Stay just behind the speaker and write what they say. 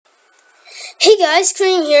Hey guys,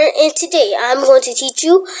 Kareem here, and today I'm going to teach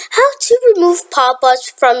you how to remove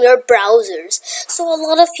pop-ups from your browsers. So a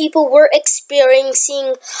lot of people were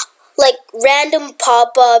experiencing like random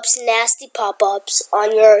pop-ups, nasty pop-ups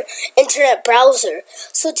on your internet browser.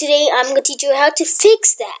 So today I'm going to teach you how to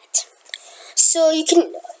fix that. So you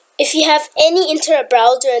can, if you have any internet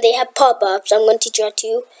browser and they have pop-ups, I'm going to teach you how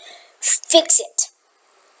to fix it.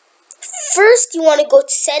 First, you want to go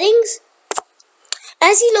to settings.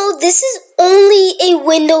 As you know, this is only a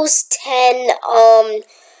Windows 10,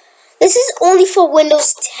 this is only for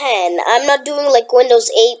Windows 10. I'm not doing like Windows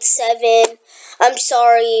 8, 7, I'm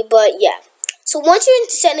sorry, but yeah. So once you're in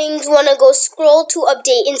settings, you want to go scroll to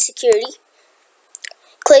update and security.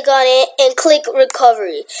 Click on it and click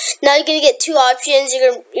recovery. Now you're going to get two options.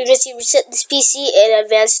 You're going to see reset this PC and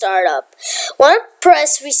advanced startup. Want to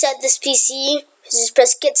press reset this PC, just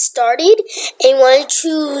press get started, and you want to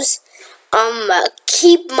choose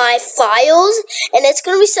keep my files, and it's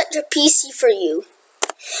gonna reset your PC for you.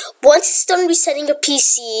 Once it's done resetting your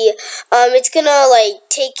PC, it's gonna like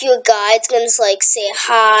take you a guide. It's gonna like say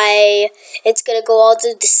hi. It's gonna go all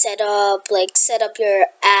through the setup, like set up your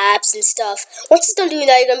apps and stuff. Once it's done doing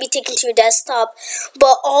that, you're gonna be taken to your desktop,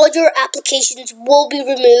 but all your applications will be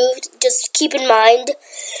removed. Just keep in mind.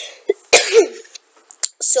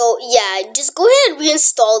 So yeah, just go ahead and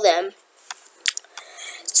reinstall them.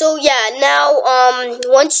 So yeah, now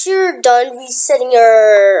once you're done resetting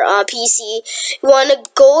your PC, you want to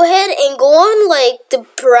go ahead and go on like the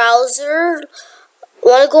browser. You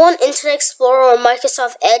want to go on Internet Explorer or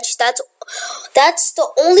Microsoft Edge. That's the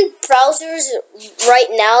only browsers right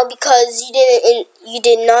now because you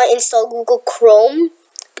did not install Google Chrome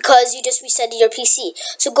because you just reset your PC.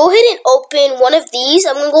 So go ahead and open one of these.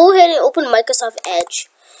 I'm gonna go ahead and open Microsoft Edge.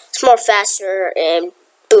 It's more faster and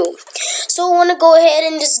boom. So I want to go ahead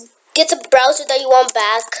and just get the browser that you want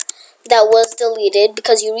back that was deleted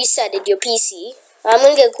because you resetted your PC. I'm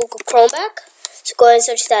going to get Google Chrome back. So go ahead and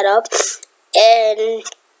search that up. And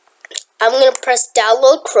I'm going to press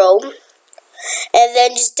download Chrome. And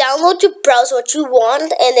then just download your browser what you want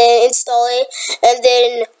and then install it. And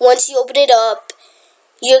then once you open it up,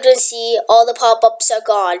 you're going to see all the pop-ups are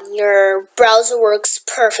gone. Your browser works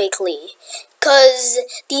perfectly. Because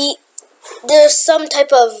there's some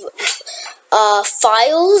type of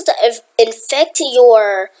files that infect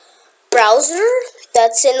your browser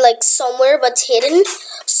that's in like somewhere but it's hidden.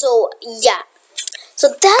 So yeah, so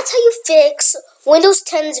that's how you fix Windows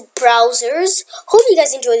 10's browsers. Hope you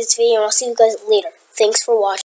guys enjoyed this video and I'll see you guys later. Thanks for watching.